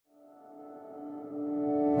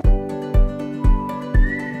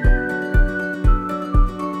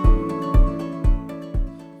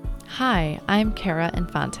Hi, I'm Kara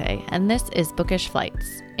Infante, and this is Bookish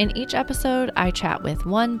Flights. In each episode, I chat with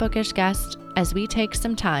one bookish guest as we take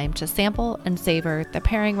some time to sample and savor the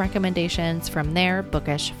pairing recommendations from their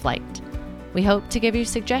bookish flight. We hope to give you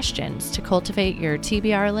suggestions to cultivate your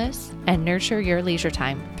TBR list and nurture your leisure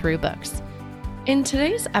time through books. In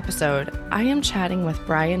today's episode, I am chatting with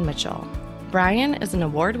Bryan Mitchell. Bryan is an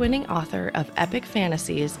award-winning author of epic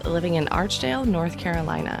fantasies living in Archdale, North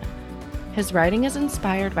Carolina. His writing is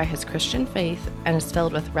inspired by his Christian faith and is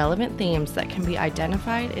filled with relevant themes that can be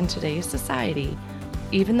identified in today's society,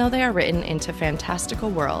 even though they are written into fantastical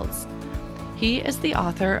worlds. He is the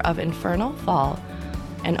author of Infernal Fall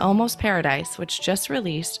and Almost Paradise, which just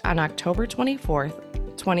released on October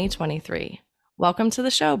 24th, 2023. Welcome to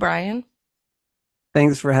the show, Bryan.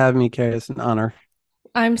 Thanks for having me, Kara. It's an honor.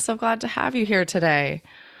 I'm so glad to have you here today.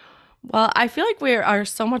 Well, I feel like we are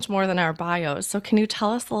so much more than our bios. So can you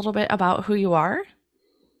tell us a little bit about who you are?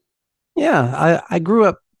 Yeah, I grew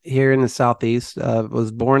up here in the Southeast,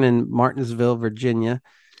 was born in Martinsville, Virginia,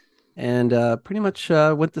 and pretty much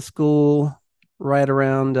went to school right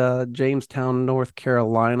around Jamestown, North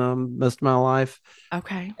Carolina, most of my life.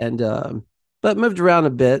 Okay. And but moved around a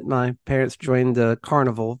bit. My parents joined the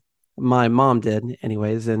carnival. My mom did,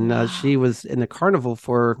 anyways, and she Wow. was in the carnival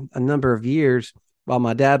for a number of years while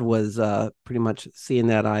my dad was pretty much seeing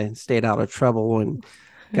that I stayed out of trouble and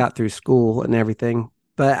got through school and everything.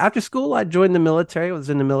 But after school, I joined the military. I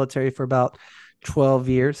was in the military for about 12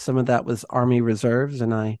 years. Some of that was Army Reserves,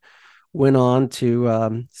 and I went on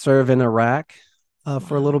to serve in Iraq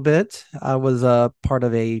for a little Wow. bit. I was part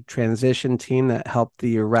of a transition team that helped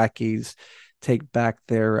the Iraqis take back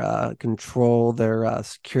their control, their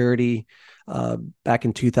security back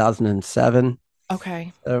in 2007.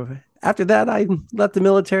 Okay. After that, I left the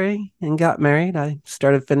military and got married. I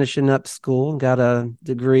started finishing up school, got a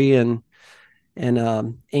degree in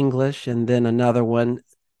English, and then another one,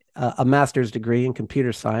 a master's degree in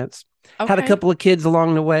computer science. Had a Okay. couple of kids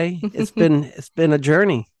along the way. It's been a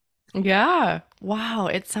journey. Yeah. Wow.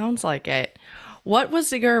 It sounds like it. What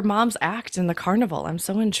was your mom's act in the carnival? I'm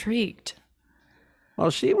so intrigued. Well,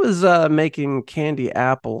 she was making candy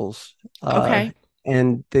apples Okay.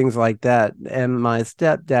 and things like that. And my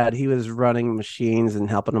stepdad, he was running machines and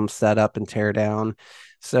helping them set up and tear down.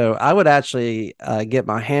 So I would actually get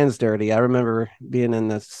my hands dirty. I remember being in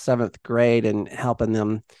the seventh grade and helping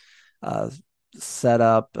them uh, set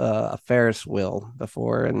up a Ferris wheel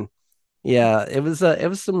before. And yeah, it was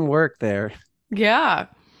some work there. Yeah.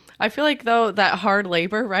 I feel like though that hard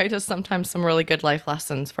labor, right, is sometimes some really good life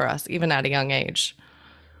lessons for us, even at a young age.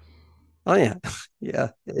 Oh yeah, yeah,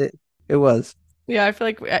 it was. Yeah, I feel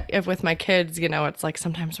like if with my kids, it's like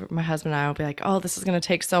sometimes my husband and I will be like, "Oh, this is going to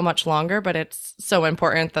take so much longer," but it's so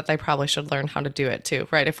important that they probably should learn how to do it too,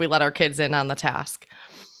 right? If we let our kids in on the task.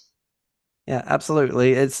 Yeah,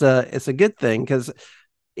 absolutely. It's a good thing because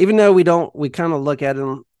even though we kind of look at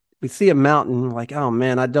it, we see a mountain like, oh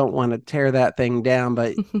man, I don't want to tear that thing down,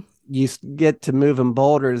 but get to moving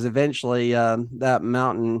boulders, eventually that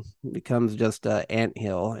mountain becomes just an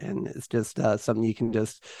anthill, and it's just something you can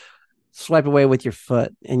just swipe away with your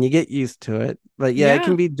foot, and you get used to it. But yeah, it Yeah.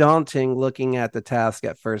 can be daunting looking at the task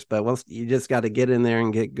at first, but once you just got to get in there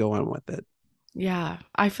and get going with it. Yeah.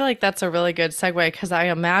 I feel like that's a really good segue because I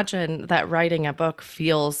imagine that writing a book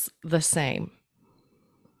feels the same.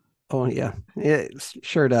 Oh yeah, it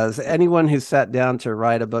sure does. Anyone who sat down to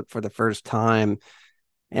write a book for the first time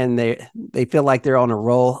and they feel like they're on a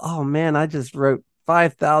roll. Oh man, I just wrote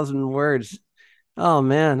 5,000 words. Oh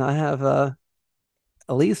man, I have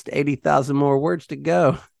at least 80,000 more words to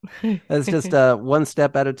go. It's just one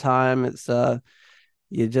step at a time. It's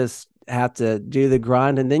you just have to do the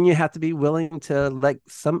grind, and then you have to be willing to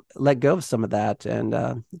let go of some of that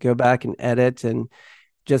and go back and edit and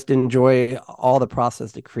just enjoy all the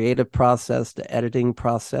process, the creative process, the editing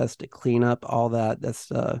process, the cleanup, all that. That's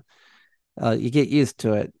you get used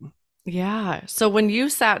to it. Yeah. So when you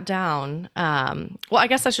sat down, well, I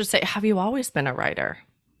guess I should say, have you always been a writer?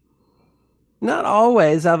 Not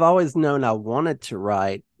always. I've always known I wanted to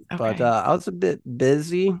write, but Okay. I was a bit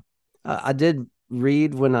busy. I did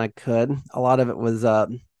read when I could. A lot of it was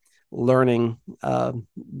learning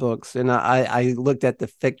books, and I looked at the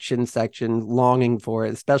fiction section, longing for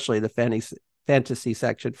it, especially the fantasy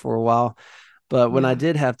section for a while. But when I Yeah.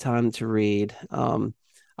 did have time to read,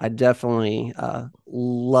 I definitely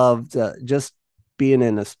loved just being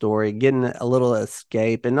in a story, getting a little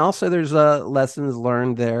escape, and also there's lessons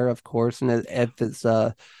learned there, of course. And if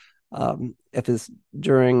it's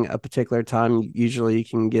during a particular time, usually you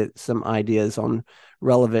can get some ideas on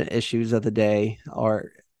relevant issues of the day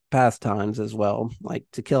or past times as well, like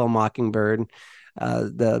To Kill a Mockingbird.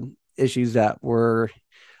 The issues that were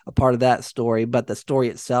a part of that story, but the story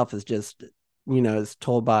itself is just, is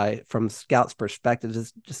told by from Scout's perspective.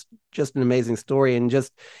 It's just an amazing story, and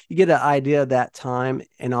just you get an idea of that time,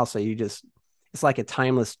 and also it's like a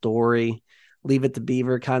timeless story. Leave It to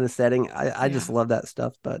Beaver kind of setting. I Yeah. just love that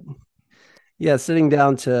stuff. But yeah, sitting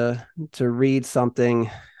down to read something,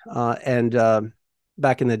 and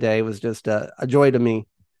back in the day was just a joy to me.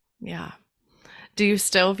 Yeah. Do you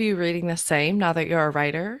still view reading the same now that you're a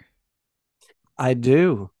writer? I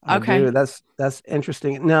do. I do. Okay. That's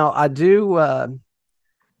interesting. Now I do a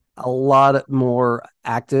lot more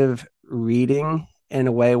active reading in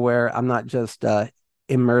a way where I'm not just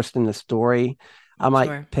immersed in the story. I might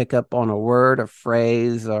Sure. pick up on a word, a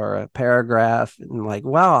phrase, or a paragraph, and like,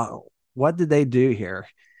 wow, what did they do here?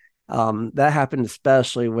 That happened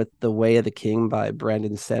especially with The Way of the King by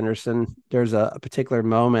Brandon Sanderson. There's a particular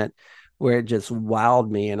moment where it just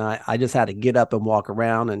wowed me, and I just had to get up and walk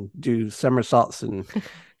around and do somersaults and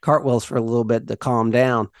cartwheels for a little bit to calm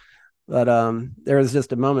down. But there was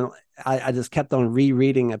just a moment I just kept on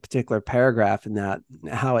rereading a particular paragraph, and that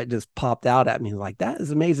how it just popped out at me like that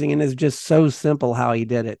is amazing, and it's just so simple how he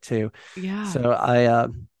did it too. Yeah. So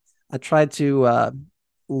I try to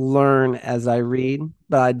learn as I read,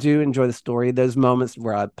 but I do enjoy the story. Those moments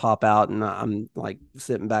where I pop out and I'm like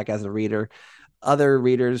sitting back as a reader. Other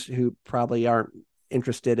readers who probably aren't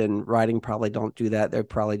interested in writing probably don't do that. They're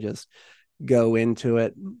probably just go into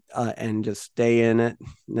it and just stay in it.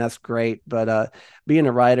 And that's great. But being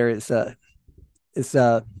a writer is a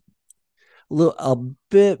little a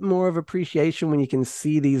bit more of appreciation when you can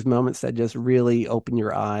see these moments that just really open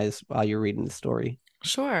your eyes while you're reading the story.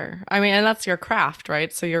 Sure. I mean, and that's your craft,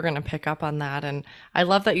 right? So you're going to pick up on that. And I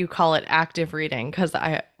love that you call it active reading because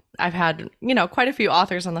I've had, quite a few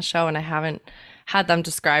authors on the show and I haven't had them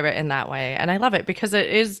describe it in that way. And I love it because it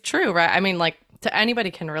is true, right? I mean, like to anybody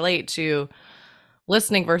can relate to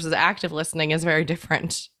listening versus active listening is very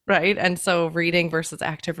different, right? And so reading versus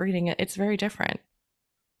active reading, it's very different.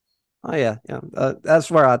 Oh yeah, yeah. That's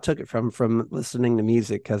where I took it from listening to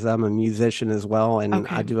music because I'm a musician as well, and I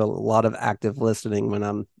Okay. do a lot of active listening when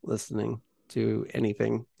I'm listening to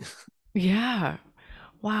anything. Yeah.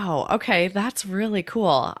 Wow. Okay. That's really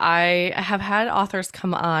cool. I have had authors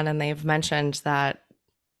come on and they've mentioned that,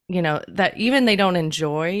 that even they don't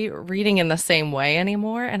enjoy reading in the same way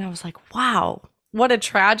anymore. And I was like, wow, what a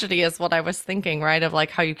tragedy is what I was thinking, right? Of like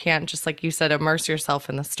how you can't just, like you said, immerse yourself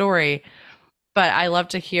in the story. But I love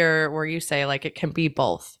to hear where you say, like, it can be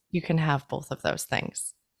both. You can have both of those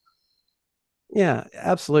things. Yeah,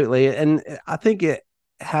 absolutely. And I think it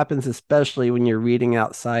happens especially when you're reading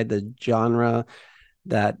outside the genre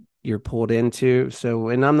that you're pulled into. So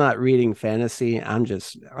when I'm not reading fantasy, I'm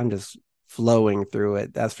just flowing through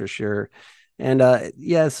it. That's for sure. And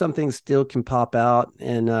yeah, some things still can pop out,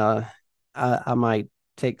 and I might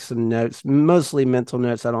take some notes, mostly mental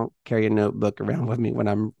notes. I don't carry a notebook around with me when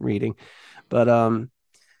I'm reading, but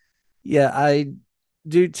yeah, I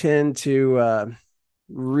do tend to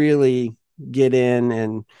really get in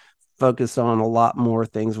and focus on a lot more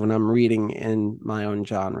things when I'm reading in my own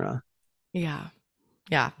genre. Yeah.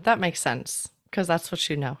 Yeah. That makes sense because that's what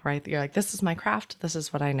you know, right? You're like, this is my craft. This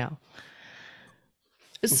is what I know.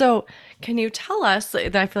 So, can you tell us? I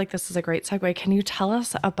feel like this is a great segue. Can you tell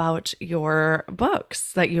us about your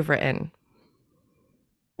books that you've written?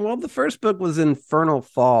 Well, the first book was Infernal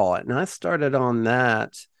Fall, and I started on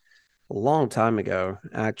that a long time ago,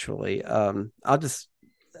 actually. I'll just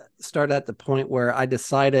start at the point where I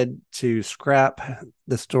decided to scrap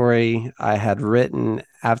the story I had written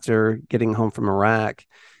after getting home from Iraq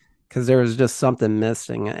because there was just something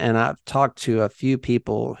missing. And I've talked to a few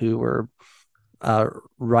people who were uh,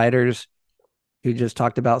 writers who just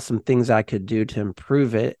talked about some things I could do to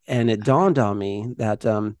improve it. And it Okay. dawned on me that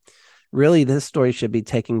really this story should be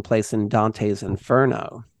taking place in Dante's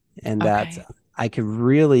Inferno, and that Okay. I could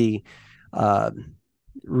uh,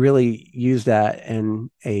 really use that in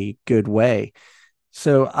a good way.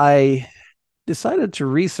 So I decided to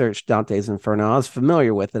research Dante's Inferno. I was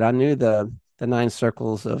familiar with it. I knew the nine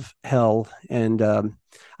circles of hell, and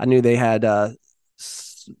I knew they had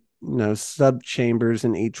sub chambers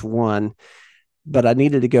in each one, but I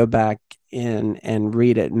needed to go back in and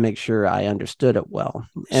read it and make sure I understood it well.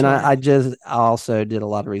 And Sure. I also did a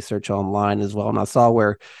lot of research online as well, and I saw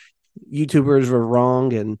where YouTubers were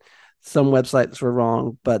wrong and some websites were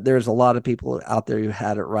wrong, but there's a lot of people out there who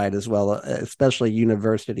had it right as well, especially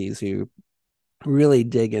universities who really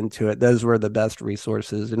dig into it. Those were the best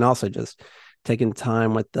resources, and also just taking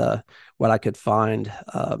time with the what I could find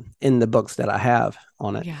in the books that I have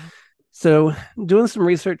on it. Yeah. So doing some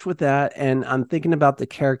research with that, and I'm thinking about the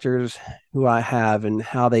characters who I have and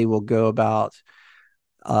how they will go about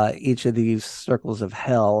each of these circles of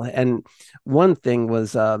hell. And one thing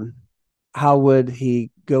was, how would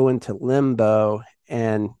he go into limbo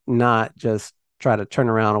and not just try to turn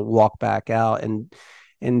around and walk back out? And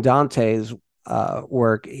in Dante's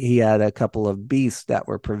work, he had a couple of beasts that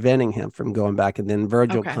were preventing him from going back. And then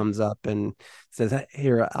Virgil Okay. comes up and says,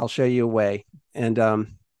 "Here, I'll show you a way." And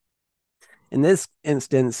in this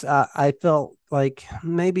instance, I felt like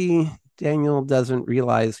maybe Daniel doesn't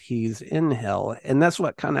realize he's in hell. And that's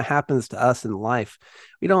what kind of happens to us in life.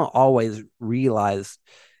 We don't always realize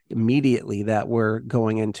immediately that we're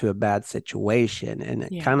going into a bad situation. And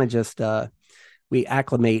it Yeah. kind of just, we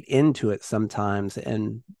acclimate into it sometimes.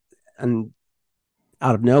 And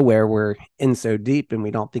out of nowhere, we're in so deep and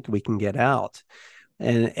we don't think we can get out.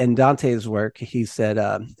 And in Dante's work, he said,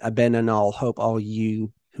 "Abandon all hope, all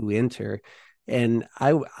you who enter." And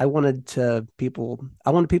I wanted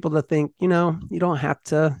people to think, you don't have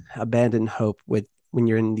to abandon hope with when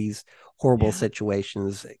you're in these horrible Yeah.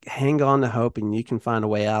 situations. Hang on to hope, and you can find a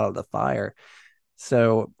way out of the fire.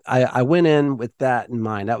 So I went in with that in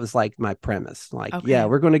mind. That was like my premise. Like, yeah, Okay.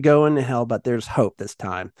 we're going to go into hell, but there's hope this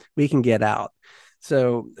time. We can get out.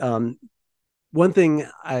 So one thing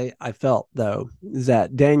I felt though is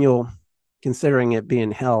that Daniel, considering it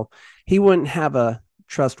being hell, he wouldn't have a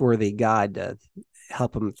trustworthy guide to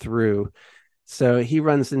help him through. So he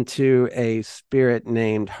runs into a spirit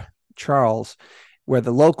named Charles, where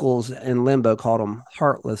the locals in Limbo called him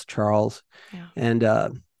Heartless Charles, Yeah.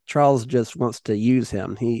 and Charles just wants to use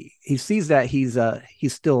him. He sees that he's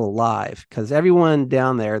still alive because everyone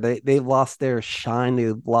down there they've lost their shine,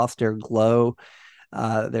 they've lost their glow,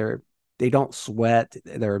 they don't sweat.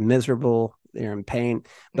 They're miserable. They're in pain.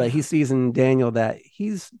 But he Yeah. sees in Daniel that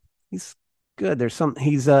he's good. There's some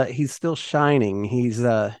he's still shining. He's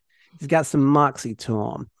got some moxie to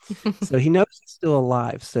him. So he knows he's still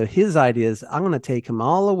alive. So his idea is I'm going to take him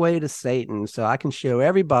all the way to Satan so I can show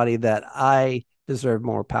everybody that I deserve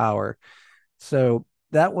more power. So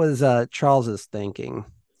that was Charles's thinking.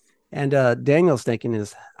 And Daniel's thinking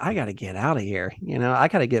is, I got to get out of here. I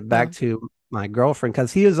got to get Yeah. back to my girlfriend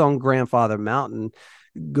because he was on Grandfather Mountain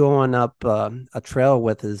going up a trail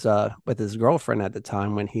with his girlfriend at the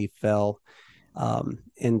time when he fell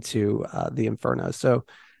into the inferno. So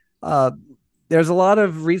uh, there's a lot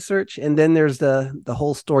of research, and then there's the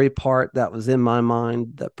whole story part that was in my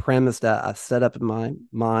mind, the premise that I set up in my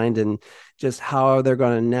mind, and just how they're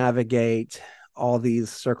going to navigate all these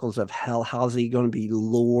circles of hell. How's he going to be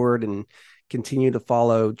lured and continue to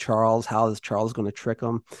follow Charles? How is Charles going to trick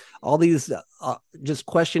him? All these, just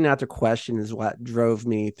question after question, is what drove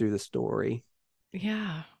me through the story.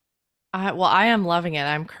 Yeah. I am loving it.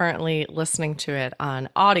 I'm currently listening to it on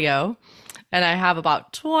audio, and I have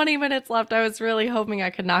about 20 minutes left. I was really hoping I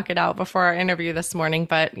could knock it out before our interview this morning,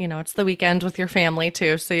 but it's the weekend with your family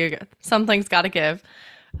too, so something's got to give.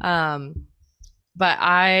 Um, but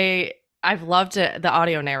I've loved it, the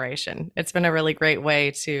audio narration. It's been a really great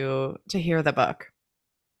way to hear the book.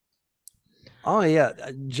 Oh yeah,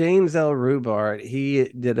 James L. Rubart, he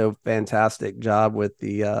did a fantastic job with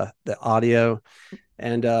the audio,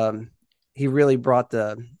 and he really brought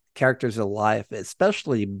the characters to life,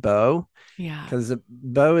 especially Bo, Yeah. because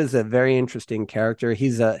Bo is a very interesting character.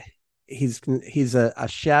 He's a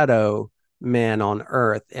shadow man on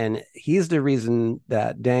Earth, and he's the reason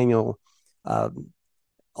that Daniel uh,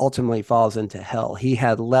 ultimately falls into hell. He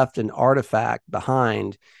had left an artifact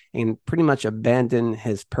behind and pretty much abandoned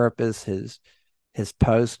his purpose, his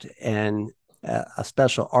post, and a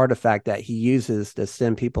special artifact that he uses to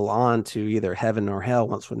send people on to either heaven or hell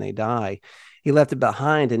once when they die. He left it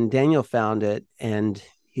behind, and Daniel found it, and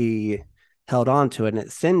he held on to it, and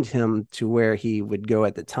it sent him to where he would go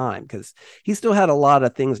at the time because he still had a lot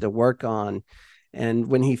of things to work on. And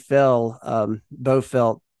when he fell, Bo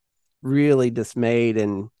felt really dismayed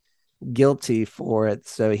and guilty for it.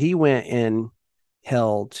 So he went in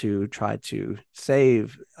hell to try to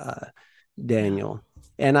save Yeah. Daniel.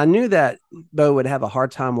 And I knew that Bo would have a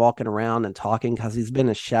hard time walking around and talking because he's been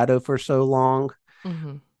a shadow for so long.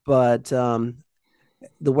 Hmm. But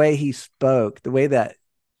the way he spoke, the way that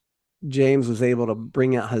James was able to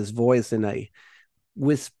bring out his voice in a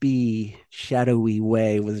wispy, shadowy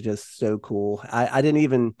way was just so cool. I didn't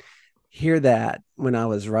even hear that when I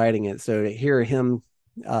was writing it. So to hear him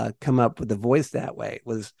come up with the voice that way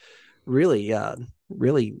was really,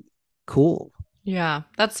 really cool. Yeah.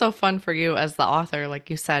 That's so fun for you as the author. Like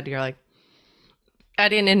you said, you're like, I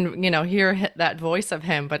didn't, hear that voice of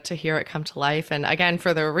him, but to hear it come to life. And again,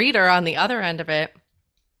 for the reader on the other end of it,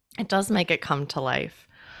 it does make it come to life.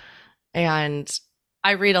 And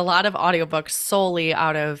I read a lot of audiobooks solely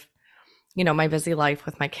out of, my busy life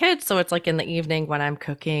with my kids. So it's like in the evening when I'm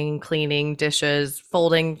cooking, cleaning, dishes,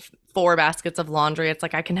 folding 4 baskets of laundry. It's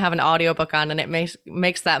like I can have an audiobook on and it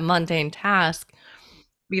makes that mundane task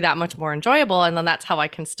be that much more enjoyable. And then that's how I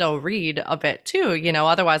can still read a bit too.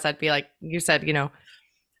 Otherwise I'd be like you said,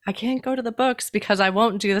 I can't go to the books because I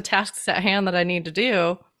won't do the tasks at hand that I need to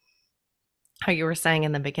do, how you were saying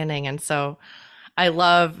in the beginning. And so I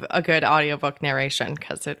love a good audiobook narration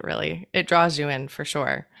because it draws you in for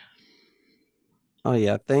sure. Oh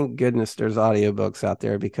yeah, thank goodness there's audiobooks out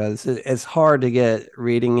there because it's hard to get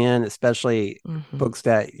reading in, especially Hmm. books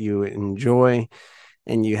that you enjoy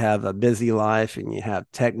and you have a busy life and you have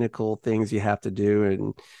technical things you have to do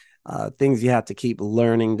and things you have to keep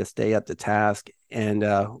learning to stay up to task. And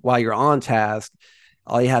while you're on task,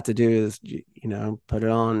 all you have to do is put it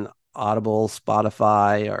on Audible,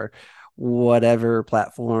 Spotify, or whatever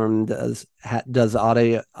platform does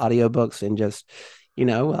audiobooks and just you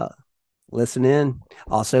know uh, listen in.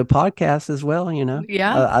 Also podcasts as well,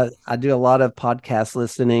 Yeah. I do a lot of podcast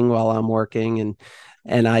listening while I'm working,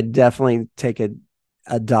 and I definitely take a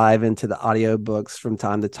dive into the audiobooks from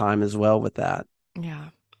time to time as well with that. Yeah.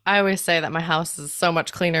 I always say that my house is so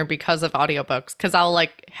much cleaner because of audiobooks because I'll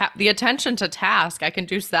like have the attention to task. I can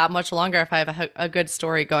do that much longer if I have a good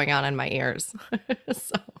story going on in my ears.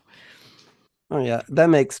 So, Oh yeah, that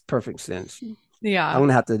makes perfect sense. yeah. I'm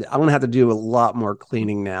gonna have to do a lot more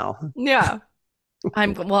cleaning now. Yeah.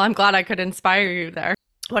 I'm glad I could inspire you there.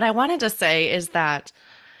 What I wanted to say is that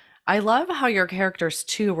I love how your characters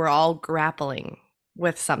too were all grappling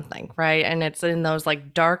with something, right? And it's in those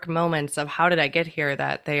like dark moments of how did I get here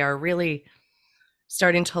that they are really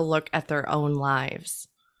starting to look at their own lives.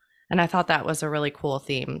 And I thought that was a really cool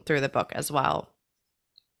theme through the book as well.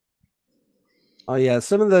 Oh yeah,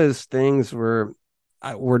 some of those things were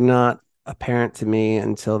not apparent to me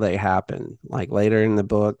until they happened. Like later in the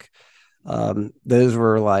book, those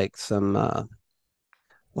were like some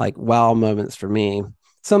like wow moments for me.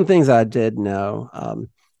 Some things I did know.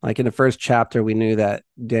 Like in the first chapter, we knew that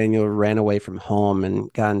Daniel ran away from home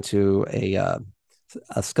and got into a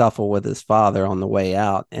scuffle with his father on the way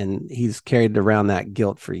out, and he's carried around that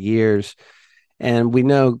guilt for years. And we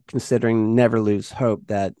know, considering Never Lose Hope,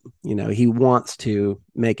 that he wants to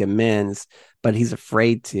make amends, but he's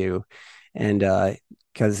afraid to, and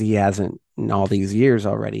because he hasn't in all these years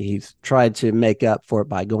already, he's tried to make up for it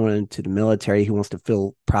by going into the military. He wants to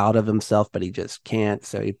feel proud of himself, but he just can't.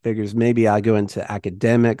 So he figures maybe I go into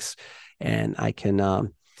academics, and I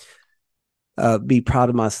can be proud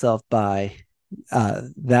of myself by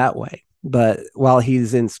that way. But while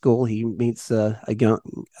he's in school, he meets a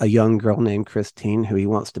young girl named Christine who he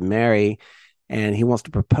wants to marry, and he wants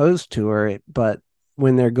to propose to her. But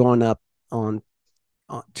when they're going up on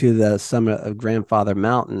to the summit of Grandfather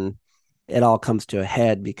Mountain, it all comes to a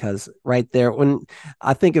head because right there, when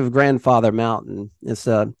I think of Grandfather Mountain, it's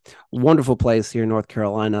a wonderful place here in North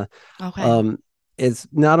Carolina. Okay. Um, it's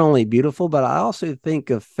not only beautiful, but I also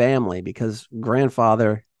think of family because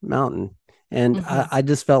Grandfather Mountain, and Hmm. I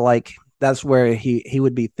just felt like that's where he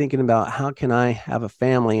would be thinking about how can I have a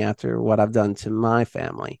family after what I've done to my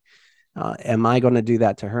family. Am I going to do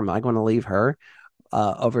that to her? Am I going to leave her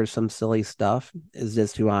over some silly stuff? Is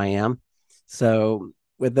this who I am? So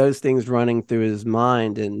with those things running through his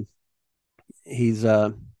mind, and he's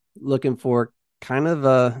looking for kind of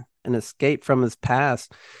an escape from his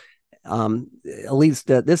past. At least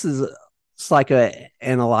this is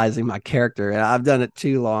psychoanalyzing my character, and I've done it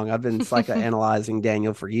too long. I've been psychoanalyzing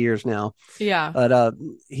Daniel for years now, Yeah. but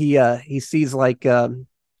he sees like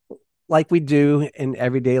we do in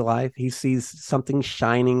everyday life. He sees something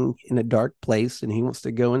shining in a dark place, and he wants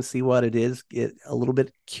to go and see what it is. Get a little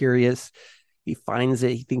bit curious. He finds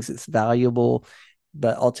it. He thinks it's valuable,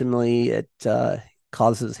 but ultimately it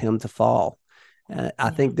causes him to fall. I Yeah.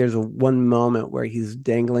 think there's one moment where he's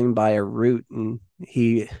dangling by a root, and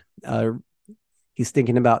uh, he's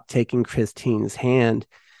thinking about taking Christine's hand,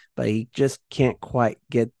 but he just can't quite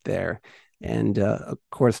get there. And of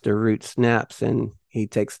course, the root snaps, and he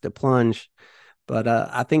takes the plunge. But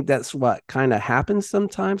I think that's what kind of happens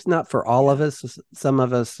sometimes. Not for all of Yeah. us. Some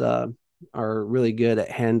of us are really good at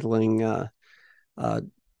uh,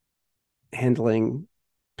 handling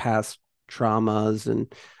past traumas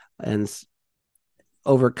and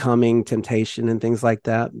overcoming temptation and things like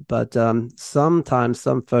that. But sometimes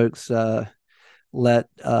some folks let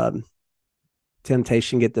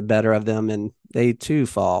temptation get the better of them, and they too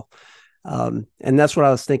fall. And that's what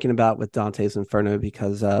I was thinking about with Dante's Inferno,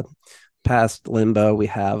 because past limbo we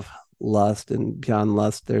have lust, and beyond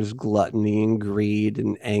lust there's gluttony and greed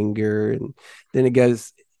and anger, and then it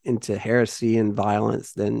goes into heresy and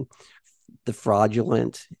violence, then the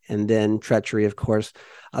fraudulent, and then treachery, of course.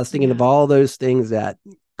 I was thinking of Yeah. all those things that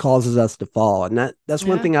causes us to fall. And that's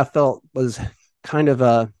one Yeah. thing I felt was kind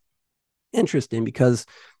of interesting, because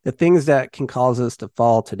the things that can cause us to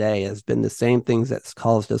fall today has been the same things that's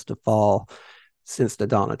caused us to fall since the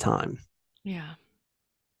dawn of time. Yeah.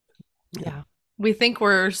 Yeah. Yeah. We think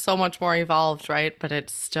we're so much more evolved, right? But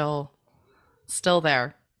it's still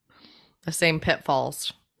there. The same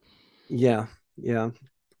pitfalls. Yeah. Yeah.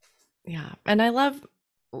 Yeah. And I love,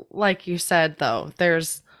 like you said, though,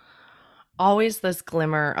 there's always this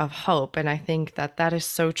glimmer of hope. And I think that that is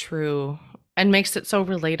so true and makes it so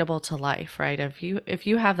relatable to life, right? If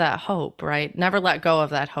you have that hope, right? Never let go of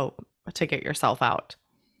that hope to get yourself out.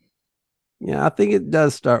 Yeah. I think it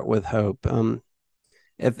does start with hope.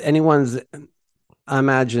 If anyone's, I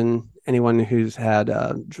imagine anyone who's had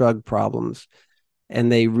drug problems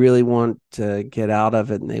and they really want to get out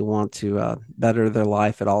of it and they want to better their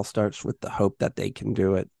life, it all starts with the hope that they can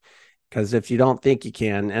do it. Because if you don't think you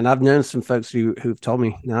can, and I've known some folks who've told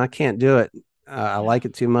me, no, I can't do it. I Yeah. like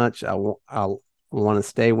it too much. I want to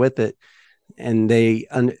stay with it. And they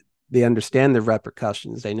understand the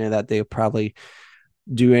repercussions. They know that they'll probably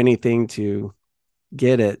do anything to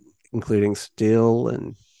get it, including steal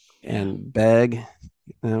Yeah. and beg.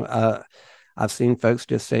 I've seen folks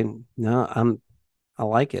just say, no, I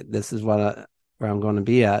like it. This is where I'm going to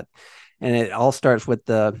be at. And it all starts with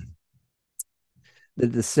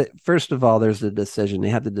first of all, there's the decision. They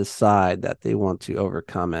have to decide that they want to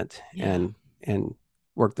overcome it Yeah. and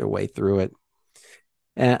work their way through it.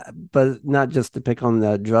 But not just to pick on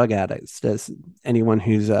the drug addicts, there's anyone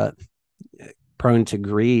who's prone to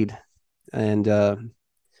greed and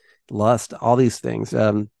lust, all these things.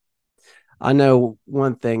 I know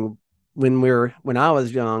one thing, when I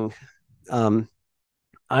was young, um,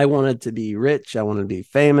 I wanted to be rich. I wanted to be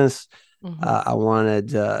famous. Hmm. I wanted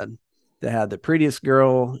to have the prettiest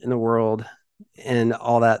girl in the world and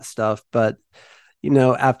all that stuff. But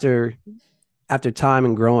after time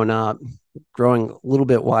and growing up, growing a little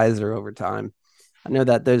bit wiser over time, I know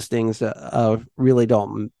that those things really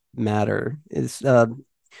don't matter. It's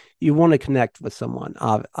you want to connect with someone,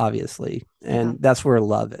 obviously, Yeah. and that's where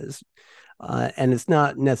love is. And it's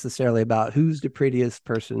not necessarily about who's the prettiest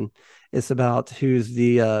person. It's about who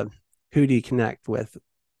do you connect with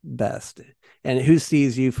best, and who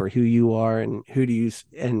sees you for who you are, and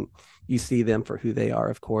and you see them for who they are,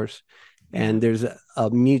 of course. Yeah. And there's a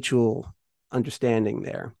mutual understanding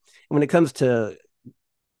there. And when it comes to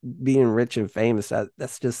being rich and famous,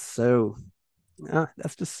 that's just so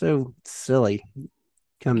silly.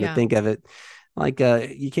 Come to Yeah. think of it, like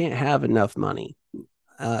you can't have enough money.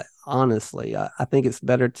 Honestly, I think it's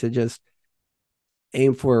better to just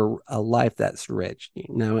aim for a life that's rich,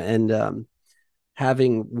 and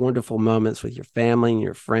having wonderful moments with your family and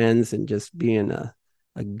your friends, and just being a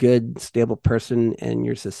good, stable person in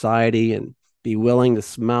your society, and be willing to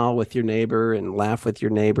smile with your neighbor and laugh with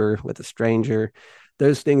your neighbor, with a stranger.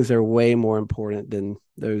 Those things are way more important than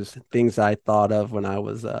those things I thought of when I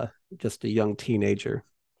was just a young teenager.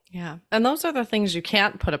 Yeah. And those are the things you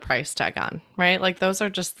can't put a price tag on, right? Like those are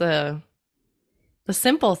just the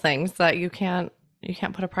simple things that you can't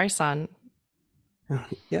put a price on.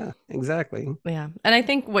 Yeah, exactly. Yeah. And I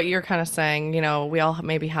think what you're kind of saying, we all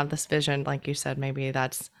maybe have this vision, like you said, maybe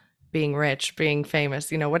that's being rich, being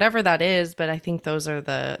famous, whatever that is, but I think those are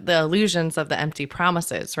the illusions of the empty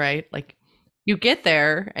promises, right? Like you get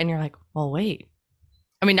there and you're like, "Well, wait."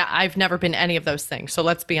 I mean, I've never been any of those things, so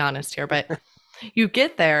let's be honest here, but you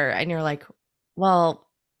get there and you're like, "Well,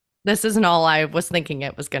 this isn't all I was thinking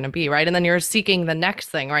it was going to be," right? And then you're seeking the next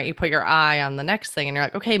thing, right? You put your eye on the next thing and you're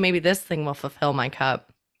like, "Okay, maybe this thing will fulfill my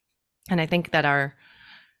cup." And I think that our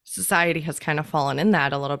society has kind of fallen in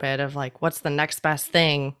that a little bit of like, what's the next best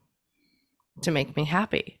thing to make me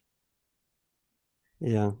happy?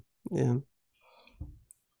 Yeah, yeah.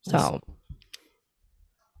 That's So,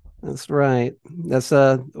 that's right. That's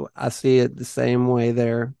I see it the same way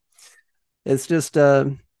there. It's just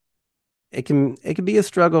it can be a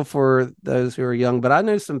struggle for those who are young, but I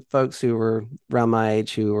know some folks who were around my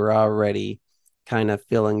age who were already kind of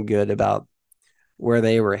feeling good about where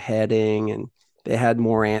they were heading, and they had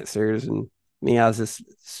more answers. And me, I was this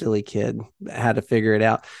silly kid that had to figure it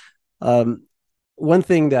out. One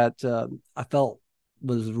thing that I felt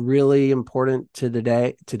was really important to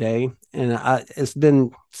today, and it's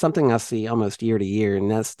been something I see almost year to year, and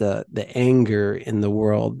that's the anger in the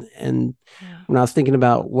world. And yeah. when I was thinking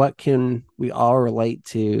about what can we all relate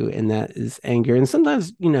to, and that is anger. And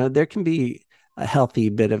sometimes, there can be a healthy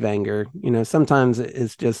bit of anger. Sometimes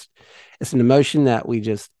it's an emotion that we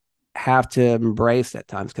just have to embrace at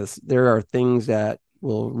times, because there are things that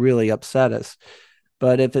will really upset us.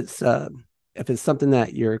 But if it's something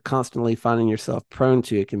that you're constantly finding yourself prone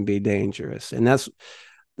to, it can be dangerous. And that's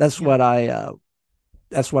Yeah.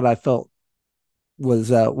 what I felt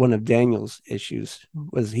was one of Daniel's issues,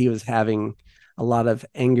 was he was having a lot of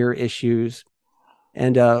anger issues.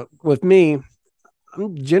 And with me,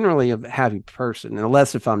 I'm generally a happy person,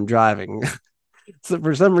 unless if I'm driving. So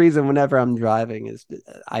for some reason, whenever I'm driving, is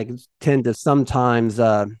I tend to sometimes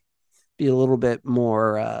be a little bit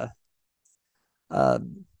more uh, a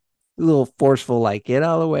little forceful, like get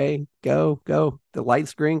out of the way, go. The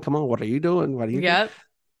light's green. Come on, what are you doing? What are you doing? Yep.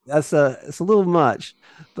 That's it's a little much,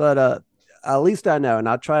 but at least I know, and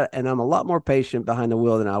I try, and I'm a lot more patient behind the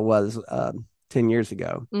wheel than I was 10 years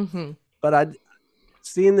ago. Mm-hmm. But I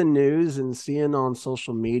seeing the news and seeing on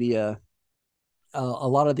social media a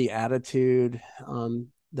lot of the attitude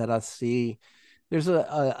that I see, there's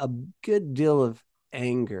a good deal of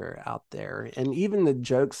anger out there, and even the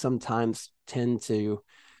jokes sometimes tend to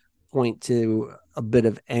point to a bit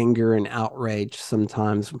of anger and outrage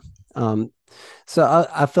sometimes. Um, so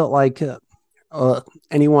I felt like uh,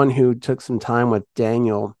 anyone who took some time with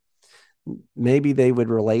Daniel, maybe they would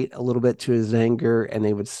relate a little bit to his anger, and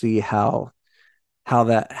they would see how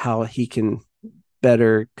he can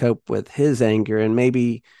better cope with his anger, and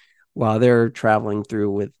maybe while they're traveling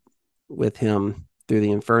through with him through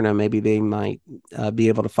the inferno, maybe they might be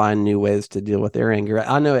able to find new ways to deal with their anger.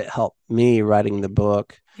 I know it helped me writing the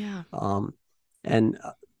book. Yeah. um, and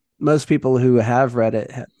most people who have read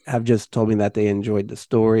it have just told me that they enjoyed the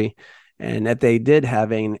story, and that they did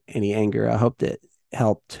have any anger. I hope that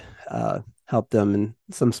helped help them in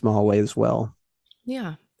some small way as well.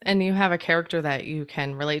 Yeah. And you have a character that you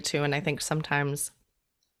can relate to. And I think sometimes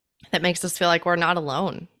that makes us feel like we're not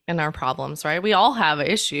alone in our problems, right? We all have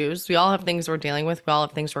issues. We all have things we're dealing with. We all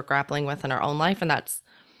have things we're grappling with in our own life. And that's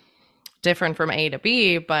different from A to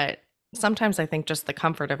B. But sometimes I think just the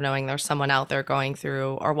comfort of knowing there's someone out there going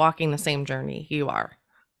through or walking the same journey you are.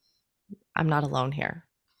 I'm not alone here.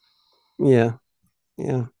 Yeah,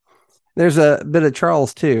 yeah. There's a bit of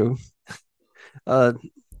Charles too. Uh,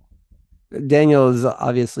 Daniel is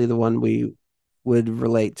obviously the one we would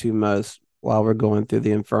relate to most while we're going through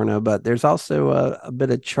the inferno, but there's also a bit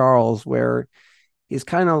of Charles where he's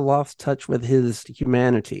kind of lost touch with his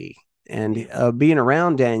humanity. And Yeah. being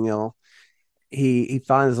around Daniel, he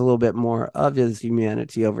finds a little bit more of his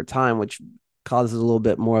humanity over time, which causes a little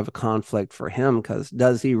bit more of a conflict for him, because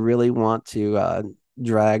does he really want to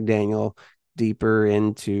drag Daniel deeper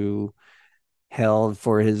into hell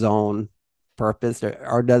for his own purpose,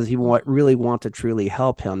 or does he really want to truly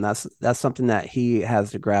help him? That's something that he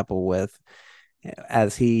has to grapple with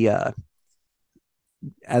as he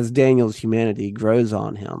as Daniel's humanity grows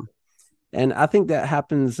on him. And I think that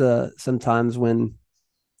happens sometimes when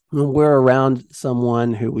we're around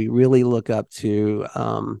someone who we really look up to,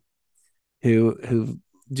 who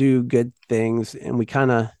do good things, and we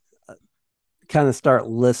kind of start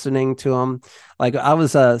listening to them. Like I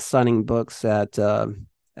was signing books at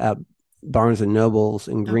Barnes and Nobles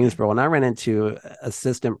in Okay. Greensboro, and I ran into an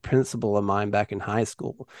assistant principal of mine back in high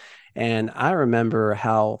school, and I remember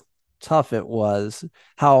how tough it was,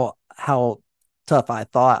 how tough I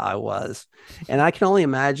thought I was, and I can only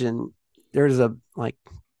imagine there's a like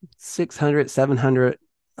 600, 700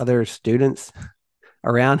 other students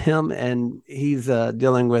around him, and he's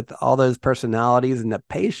dealing with all those personalities, and the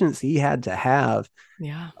patience he had to have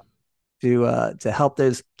Yeah. to help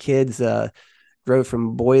those kids grow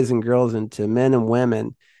from boys and girls into men and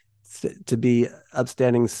women to be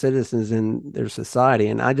upstanding citizens in their society.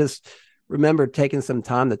 And I just remember taking some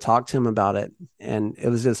time to talk to him about it, and it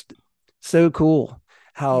was just so cool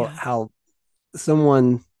Yeah. how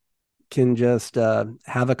someone can just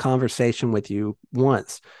have a conversation with you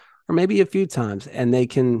once or maybe a few times, and they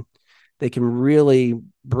can really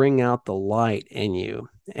bring out the light in you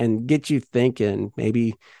and get you thinking,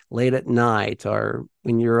 maybe late at night or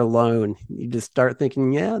when you're alone. You just start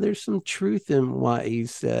thinking, yeah, there's some truth in what he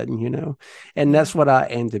said, you know. And Yeah. that's what I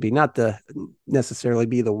aim to be, not to necessarily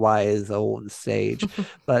be the wise old sage,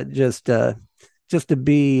 but just to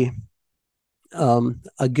be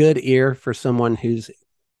a good ear for someone who's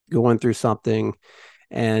going through something,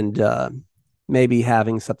 and maybe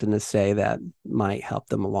having something to say that might help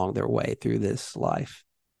them along their way through this life.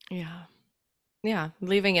 Yeah. Yeah.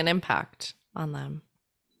 Leaving an impact on them.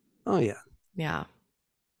 Oh yeah. Yeah.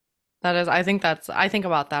 That is, I think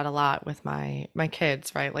about that a lot with my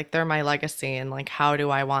kids, right? Like they're my legacy and like how do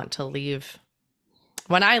I want to leave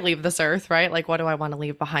when I leave this earth, right? Like, what do I want to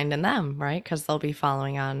leave behind in them, right? Because they'll be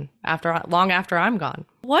following on after long after I'm gone.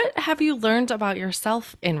 What have you learned about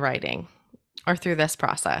yourself in writing or through this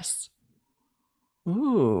process?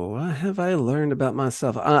 Ooh, what have I learned about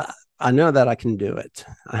myself? I know that I can do it.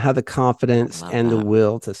 I have the confidence Love and the that.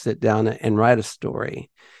 will to sit down and write a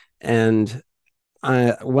story. And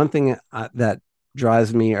one thing that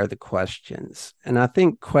drives me are the questions. And I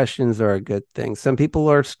think questions are a good thing. Some people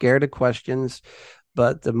are scared of questions,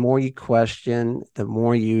 but the more you question, the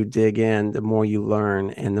more you dig in, the more you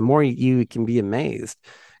learn, and the more you can be amazed.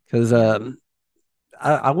 Because Yeah.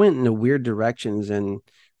 I went into weird directions in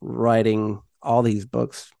writing all these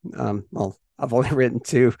books. Well, I've only written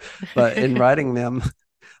two, but in writing them,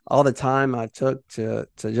 all the time I took to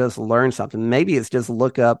just learn something. Maybe it's just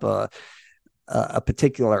look up a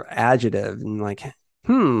particular adjective and like,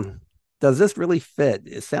 hmm, does this really fit?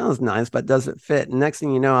 It sounds nice, but does it fit? And next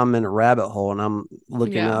thing you know, I'm in a rabbit hole and I'm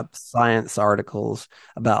looking Yeah. up science articles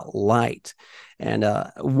about light. And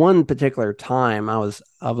one particular time, I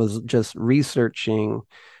was just researching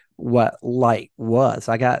what light was.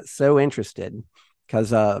 I got so interested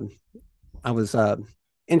because I was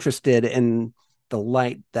interested in the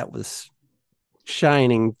light that was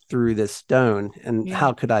shining through this stone and Yeah.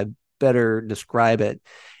 how could I better describe it.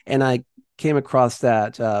 And I came across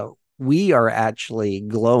that we are actually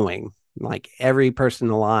glowing. Like every person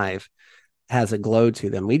alive has a glow to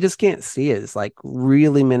them. We just can't see it. It's like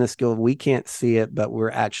really minuscule. We can't see it, but we're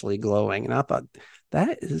actually glowing. And I thought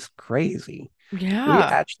that is crazy. We Yeah.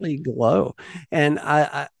 actually glow. And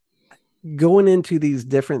I going into these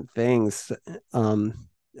different things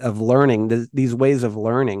of learning, these ways of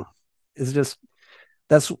learning is just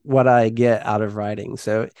that's what I get out of writing.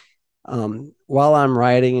 So while I'm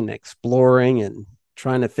writing and exploring and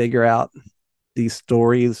trying to figure out these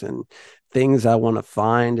stories and things I want to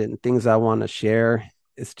find and things I want to share,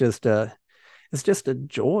 it's just a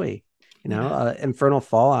joy. Yeah. Infernal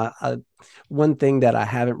Fall. One thing that I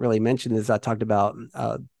haven't really mentioned is I talked about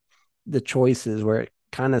the choices where it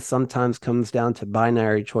kind of sometimes comes down to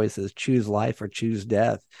binary choices: choose life or choose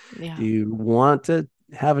death. Do Yeah. you want to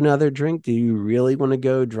have another drink? Do you really want to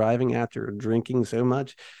go driving after drinking so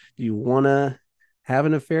much? Do you want to have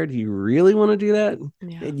an affair? Do you really want to do that?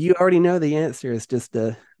 Yeah. And you already know the answer. It's just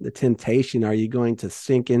the temptation. Are you going to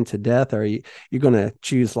sink into death, or you're going to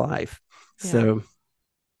choose life? Yeah. So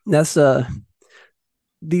that's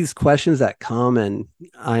these questions that come, and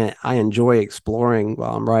I enjoy exploring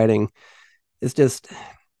while I'm writing. It's just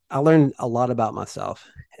I learned a lot about myself,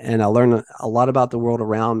 and I learned a lot about the world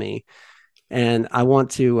around me, and I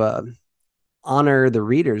want to honor the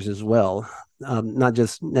readers as well, not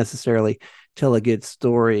just necessarily tell a good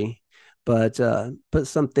story, but put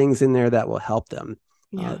some things in there that will help them.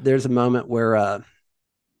 Yeah. There's a moment where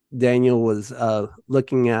Daniel was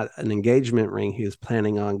looking at an engagement ring he was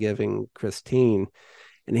planning on giving Christine,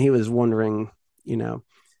 and he was wondering, you know,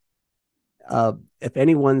 if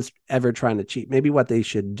anyone's ever trying to cheat, maybe what they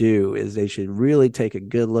should do is they should really take a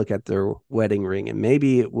good look at their wedding ring, and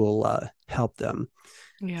maybe it will help them.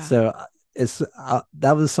 Yeah. So it's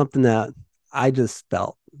that was something that I just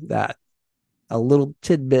felt that a little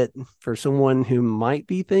tidbit for someone who might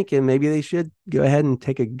be thinking maybe they should go ahead and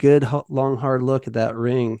take a good long hard look at that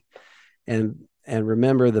ring and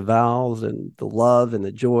remember the vows and the love and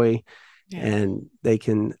the joy, Yeah. and they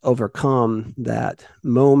can overcome that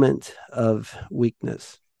moment of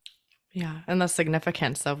weakness. Yeah. And the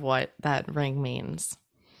significance of what that ring means.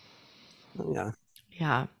 Yeah.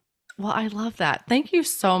 Yeah. Well, I love that. Thank you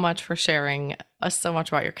so much for sharing us so much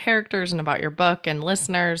about your characters and about your book and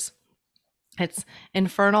listeners. It's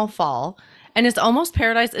Infernal Fall. And it's Almost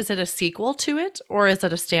Paradise. Is it a sequel to it or is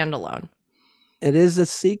it a standalone? It is a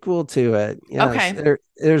sequel to it. Yes, Okay.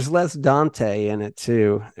 there's less Dante in it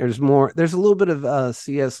too. There's more. There's a little bit of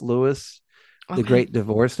C.S. Lewis, The Okay. Great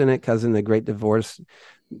Divorce in it, because in The Great Divorce,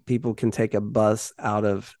 people can take a bus out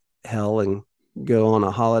of hell and go on a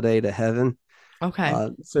holiday to heaven. Okay.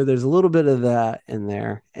 So there's a little bit of that in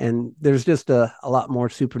there, and there's just a lot more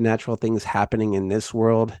supernatural things happening in this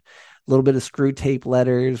world. A little bit of screw tape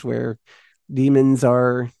letters where demons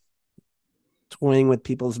are toying with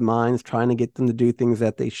people's minds, trying to get them to do things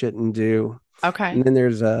that they shouldn't do. Okay. And then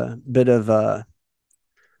there's a bit of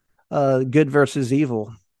good versus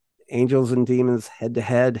evil, angels and demons head to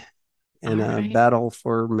head All in a right. battle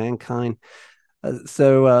for mankind.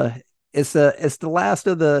 So it's the last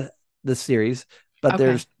of the series, but Okay.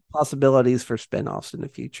 there's possibilities for spinoffs in the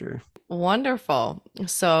future. Wonderful.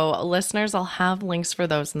 So, listeners, I'll have links for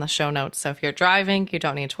those in the show notes. So, if you're driving, you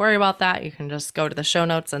don't need to worry about that. You can just go to the show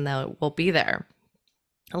notes and they will be there.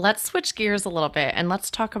 Let's switch gears a little bit and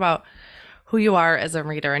let's talk about who you are as a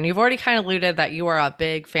reader. And you've already kind of alluded that you are a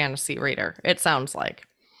big fantasy reader, it sounds like.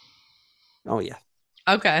 Oh yeah.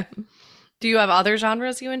 Okay. Do you have other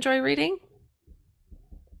genres you enjoy reading?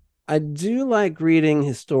 I do like reading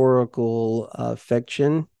historical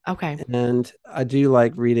fiction, Okay. and I do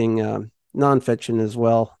like reading nonfiction as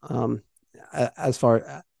well. As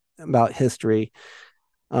far about history,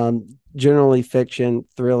 generally fiction,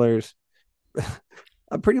 thrillers.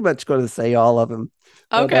 I'm pretty much going to say all of them,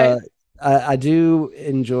 but Okay. I do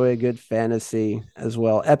enjoy a good fantasy as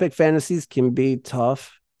well. Epic fantasies can be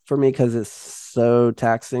tough for me because it's so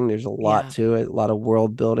taxing. There's a lot Yeah. to it, a lot of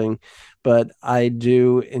world building, but I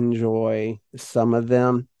do enjoy some of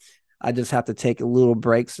them. I just have to take little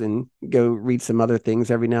breaks and go read some other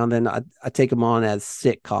things every now and then. I take them on as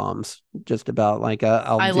sitcoms, just about like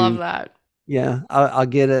I'll I love do, that. yeah, I'll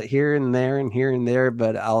get it here and there and here and there,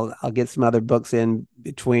 but I'll get some other books in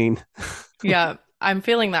between. Yeah, I'm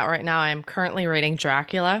feeling that right now. I'm currently reading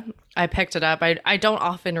Dracula. I picked it up. I don't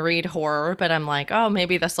often read horror, but I'm like, oh,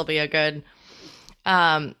 maybe this will be a good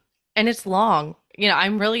um and it's long.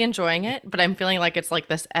 I'm really enjoying it, but I'm feeling like it's like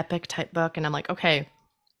this epic type book and I'm like, okay,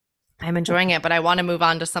 I'm enjoying it, but I want to move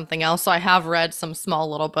on to something else. So I have read some small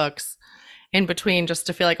little books in between just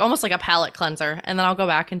to feel like almost like a palate cleanser. And then I'll go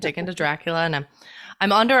back and dig into Dracula and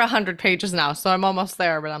I'm under 100 pages now, so I'm almost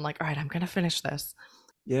there, but I'm like, all right, I'm gonna finish this.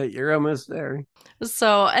 Yeah, you're almost there.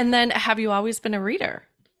 So, and then have you always been a reader?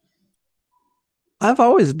 I've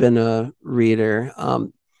always been a reader.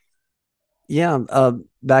 Yeah,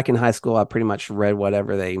 back in high school, I pretty much read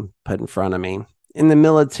whatever they put in front of me. In the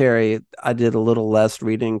military, I did a little less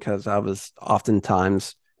reading because I was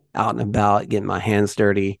oftentimes out and about getting my hands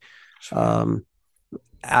dirty. Sure. Um,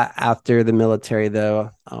 After the military,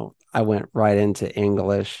 though, I went right into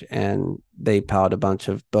English, and they piled a bunch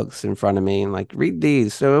of books in front of me and like read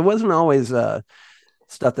these. So it wasn't always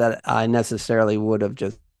stuff that I necessarily would have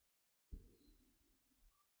just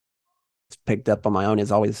picked up on my own.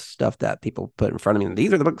 Is always stuff that people put in front of me. And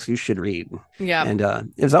these are the books you should read, Yeah. and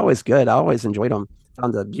it was always good. I always enjoyed them,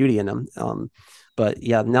 found the beauty in them. But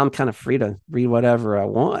yeah, now I'm kind of free to read whatever I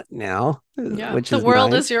want now, Yeah. which The is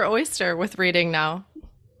world is nice. your oyster with reading now.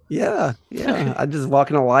 Yeah, yeah. I just walk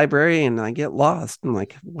in a library and I get lost. I'm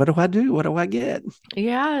like, what do I do? What do I get?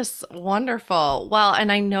 Yes, wonderful. Well,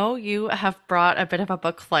 and I know you have brought a bit of a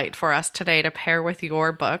book flight for us today to pair with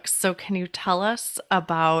your books. So, can you tell us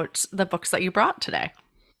about the books that you brought today?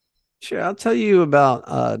 Sure, I'll tell you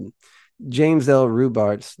about James L.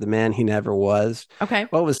 Rubart's The Man He Never Was. Okay.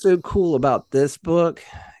 What was so cool about this book,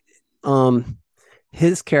 um,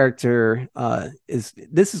 his character is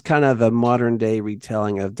this is kind of a modern day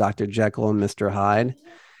retelling of Dr. Jekyll and Mr. Hyde,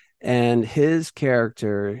 and his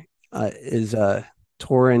character is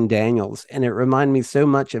Torrin Daniels, and it reminded me so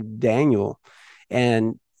much of Daniel,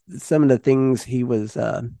 and some of the things he was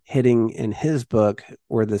hitting in his book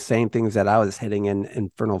were the same things that I was hitting in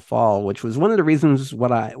Infernal Fall, which was one of the reasons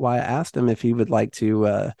why I asked him if he would like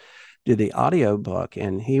to do the audio book,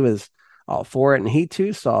 and he was all for it, and he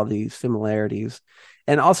too saw these similarities.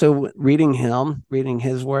 And also reading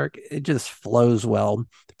his work, it just flows well.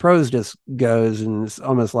 The prose just goes, and it's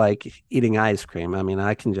almost like eating ice cream. I mean,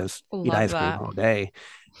 I can just eat Love ice cream that. all day,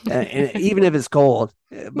 and even if it's cold.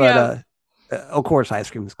 But Yeah. of course, ice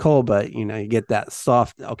cream is cold, but you get that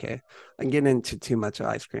soft. Okay, I'm getting into too much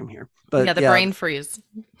ice cream here, Yeah, but the brain freeze.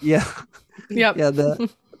 yeah, Yep. yeah.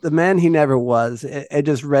 The Man He Never Was. It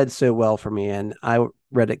just read so well for me, and I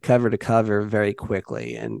read it cover to cover very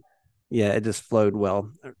quickly, and yeah, it just flowed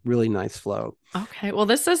well. Really nice flow. Okay. Well,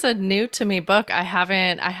 this is a new to me book. I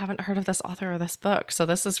haven't heard of this author or this book. So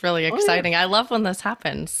this is really Oh yeah, exciting. I love when this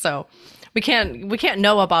happens. So we can't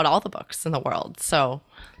know about all the books in the world. So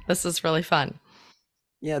this is really fun.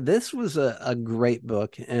 yeah. This was a great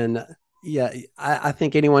book, and yeah, I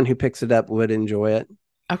think anyone who picks it up would enjoy it.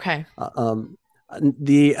 Okay. Uh, um,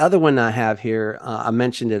 the other one I have here, I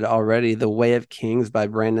mentioned it already, The Way of Kings by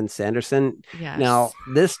Brandon Sanderson. Now, Yes.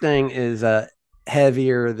 this thing is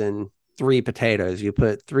heavier than three potatoes. You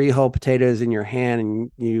put three whole potatoes in your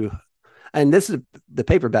hand, and this is the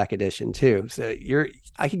paperback edition too. So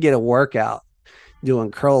I could get a workout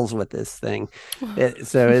doing curls with this thing.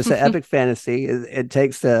 So it's an epic fantasy. It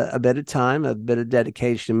takes a bit of time, a bit of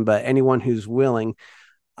dedication, but anyone who's willing,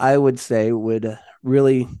 I would say, would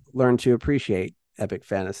really learn to appreciate epic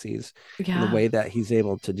fantasies and the Yeah. way that he's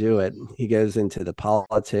able to do it. He goes into the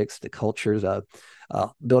politics, the cultures,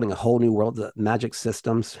 building a whole new world, the magic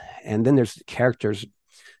systems, and then there's characters,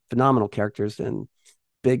 phenomenal characters, and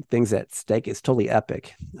big things at stake. It's totally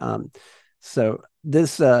epic. So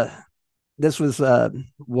this was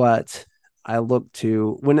what I looked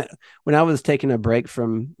to when I was taking a break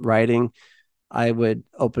from writing. I would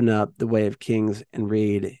open up The Way of Kings and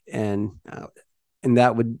read, and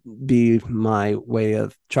that would be my way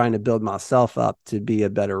of trying to build myself up to be a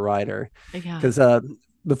better writer. Yeah. Because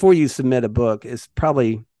before you submit a book, it's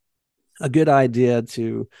probably a good idea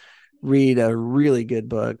to read a really good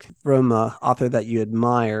book from an author that you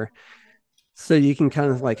admire, so you can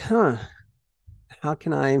kind of like, how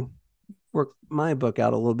can I work my book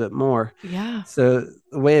out a little bit more? Yeah. So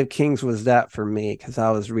The Way of Kings was that for me, because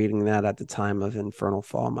I was reading that at the time of Infernal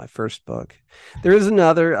Fall, my first book. There is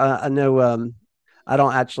another, I know, I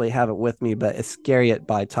don't actually have it with me, but Iscariot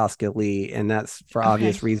by Tosca Lee, and that's for Okay.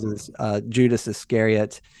 obvious reasons. Judas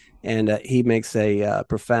Iscariot, and he makes a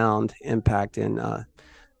profound impact in,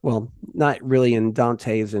 well, not really in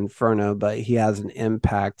Dante's Inferno, but he has an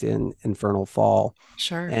impact in Infernal Fall.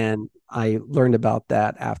 Sure. And I learned about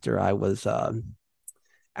that after I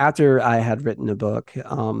had written a book.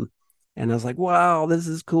 And I was like, wow, this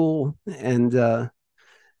is cool. And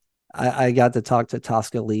I got to talk to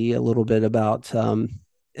Tosca Lee a little bit about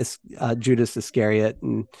Judas Iscariot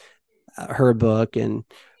and her book, and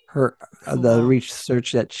her the Cool.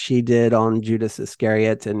 research that she did on Judas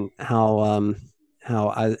Iscariot, and how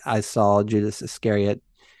I saw Judas Iscariot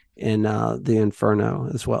in the Inferno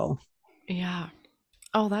as well. Yeah.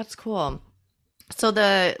 Oh, that's cool. So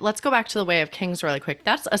the let's go back to the Way of Kings really quick.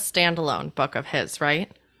 That's a standalone book of his,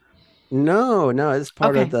 right? No, no, it's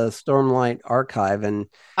part of Okay. the Stormlight archive, and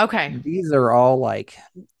Okay. these are all like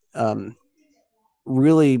um,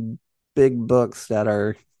 really big books that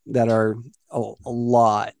are a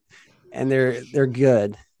lot, and they're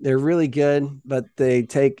good. They're really good, but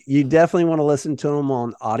you definitely want to listen to them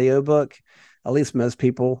on audiobook. At least most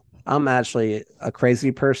people. I'm actually a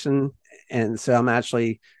crazy person, and so I'm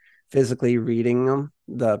actually physically reading them.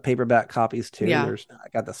 The paperback copies too. Yeah. I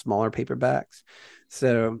got the smaller paperbacks,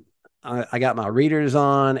 so I got my readers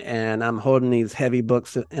on, and I'm holding these heavy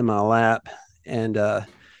books in my lap, and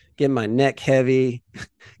getting my neck heavy, getting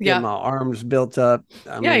Yeah. my arms built up.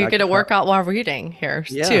 I Yeah, mean, you I get a could probably, workout while reading here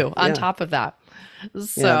yeah, too, on yeah. top of that.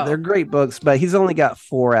 Yeah, they're So, great books, but he's only got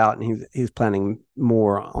four out, and he's planning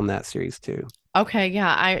more on that series too. okay,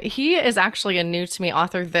 yeah, I he is actually a new to me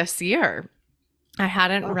author this year. I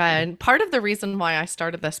hadn't Oh, cool. read. Part of the reason why I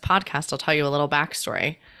started this podcast, I'll tell you a little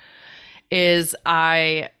backstory, is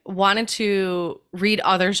I wanted to read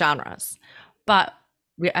other genres. But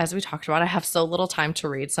as we talked about, I have so little time to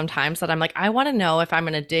read sometimes that I'm like, I want to know if I'm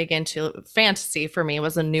going to dig into fantasy. For me,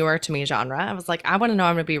 was a newer to me genre. I was like, I want to know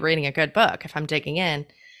I'm going to be reading a good book if I'm digging in.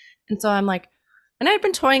 And so I'm like, and I'd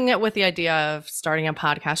been toying it with the idea of starting a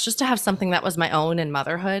podcast just to have something that was my own in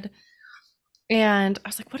motherhood. And I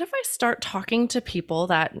was like, what if I start talking to people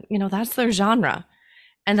that, that's their genre?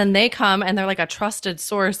 And then they come and they're like a trusted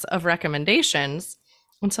source of recommendations.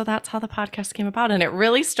 And so that's how the podcast came about. And it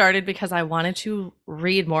really started because I wanted to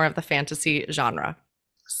read more of the fantasy genre.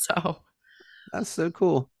 So, That's so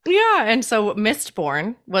cool. yeah. And so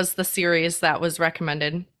Mistborn was the series that was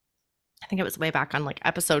recommended. I think it was way back on like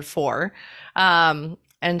episode 4. And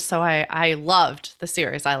so I loved the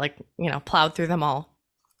series. I like, plowed through them all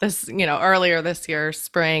this, earlier this year,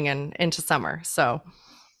 spring and into summer. So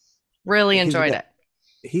really He's enjoyed got it.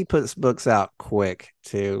 he puts books out quick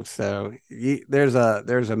too, so there's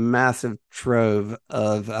a massive trove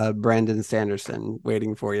of Brandon Sanderson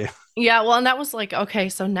waiting for you. Yeah, well, and that was like, okay,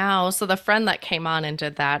 so the friend that came on and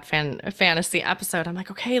did that fantasy episode, I'm like,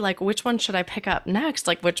 okay, like which one should I pick up next?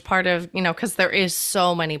 Like which part of, because there is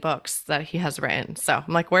so many books that he has written. So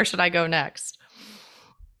I'm like, where should I go next?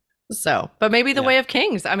 So, but maybe The Yeah, Way of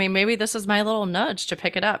Kings. I mean, maybe this is my little nudge to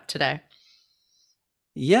pick it up today.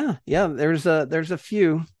 yeah, yeah. There's a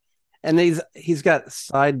few, and he's got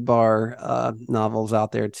sidebar novels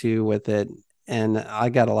out there too with it, and I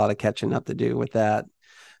got a lot of catching up to do with that.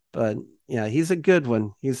 But yeah, he's a good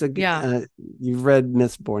one. Yeah. You've read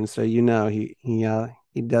Mistborn, so you know he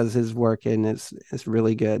does his work, and it's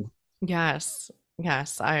really good. Yes.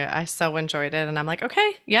 Yes. I so enjoyed it. And I'm like,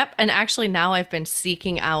 okay, yep. And actually now I've been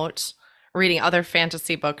seeking out reading other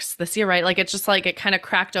fantasy books this year, right? Like it's just like it kind of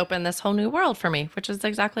cracked open this whole new world for me, which is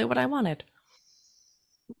exactly what I wanted.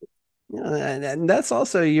 Yeah, and that's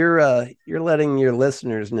also you're letting your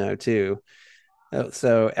listeners know too.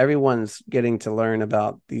 So everyone's getting to learn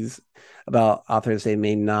about authors they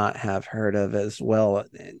may not have heard of as well.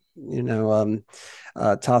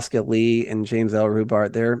 Tosca Lee and James L.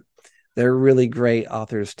 Rubart, they're really great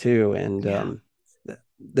authors too, and Yeah.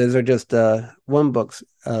 those are just one books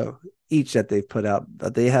each that they've put out,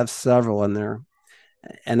 but they have several in there,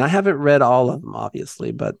 and I haven't read all of them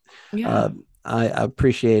obviously, but uh, Yeah. I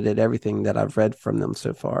appreciated everything that I've read from them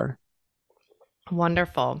so far.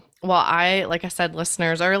 Wonderful. Well, like I said,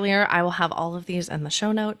 listeners earlier, I will have all of these in the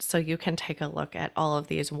show notes so you can take a look at all of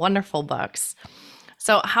these wonderful books.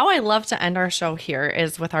 So, how I love to end our show here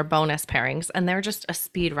is with our bonus pairings, and they're just a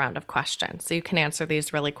speed round of questions. So, you can answer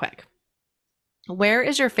these really quick. Where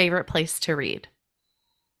is your favorite place to read?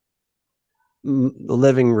 The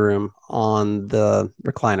living room on the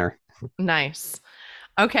recliner. Nice.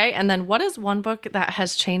 Okay. And then, what is one book that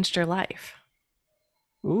has changed your life?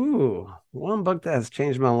 Ooh, one book that has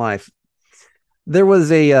changed my life. There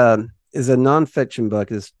was a nonfiction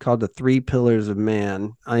book. It's called The Three Pillars of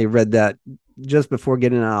Man. I read that just before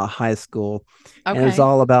getting out of high school, and it's Okay.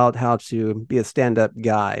 all about how to be a stand-up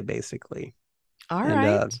guy, basically. All And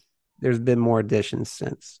right. there's been more editions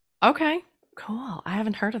since. Okay. Cool. I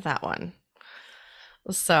haven't heard of that one.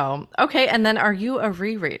 So, okay. And then, are you a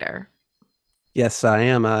rereader? Yes, I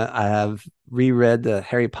am. I have reread the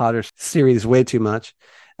Harry Potter series way too much.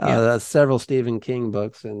 Yep. Several Stephen King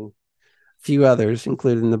books and a few others,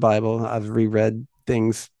 including the Bible. I've reread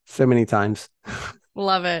things so many times.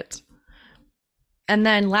 Love it. And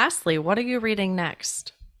then, lastly, what are you reading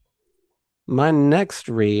next? My next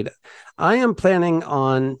read, I am planning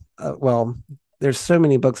on, there's so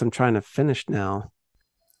many books I'm trying to finish now.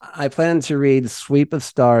 I plan to read Sweep of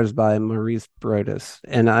Stars by Maurice Brodas,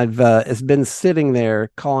 and it's been sitting there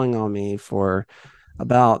calling on me for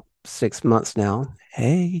about 6 months now.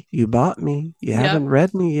 Hey, you bought me. You Yep. haven't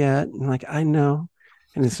read me yet. I'm like, I know.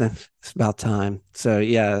 And it's about time. So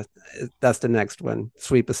yeah, that's the next one.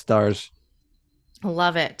 Sweep of Stars.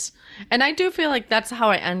 Love it. And I do feel like that's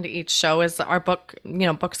how I end each show is our book,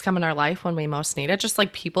 books come in our life when we most need it, just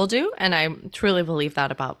like people do. And I truly believe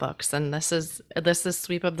that about books. And this is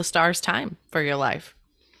Sweep of the Stars time for your life.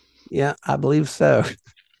 Yeah, I believe so.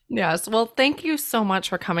 Yes. Well, thank you so much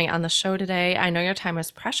for coming on the show today. I know your time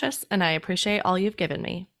is precious and I appreciate all you've given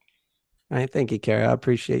me. All right, thank you, Kara. I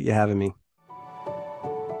appreciate you having me.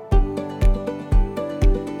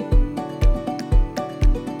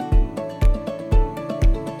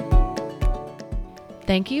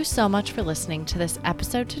 Thank you so much for listening to this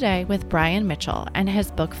episode today with Bryan Mitchell and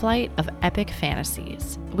his book flight of epic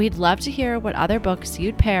fantasies. We'd love to hear what other books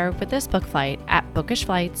you'd pair with this book flight at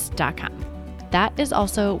bookishflights.com. That is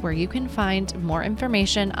also where you can find more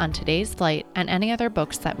information on today's flight and any other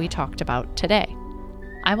books that we talked about today.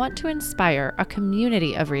 I want to inspire a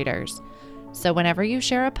community of readers. So whenever you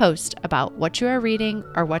share a post about what you are reading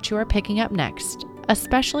or what you are picking up next,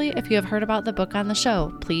 especially if you have heard about the book on the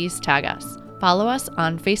show, please tag us. Follow us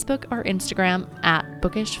on Facebook or Instagram at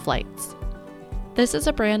Bookish Flights. This is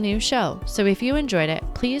a brand new show, so if you enjoyed it,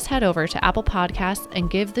 please head over to Apple Podcasts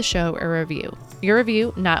and give the show a review. Your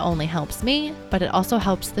review not only helps me, but it also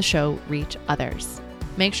helps the show reach others.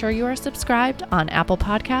 Make sure you are subscribed on Apple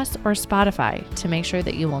Podcasts or Spotify to make sure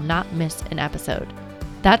that you will not miss an episode.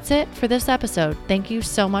 That's it for this episode. Thank you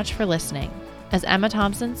so much for listening. As Emma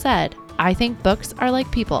Thompson said, I think books are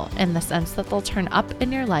like people in the sense that they'll turn up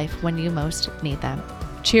in your life when you most need them.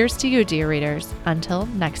 Cheers to you, dear readers. Until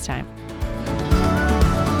next time.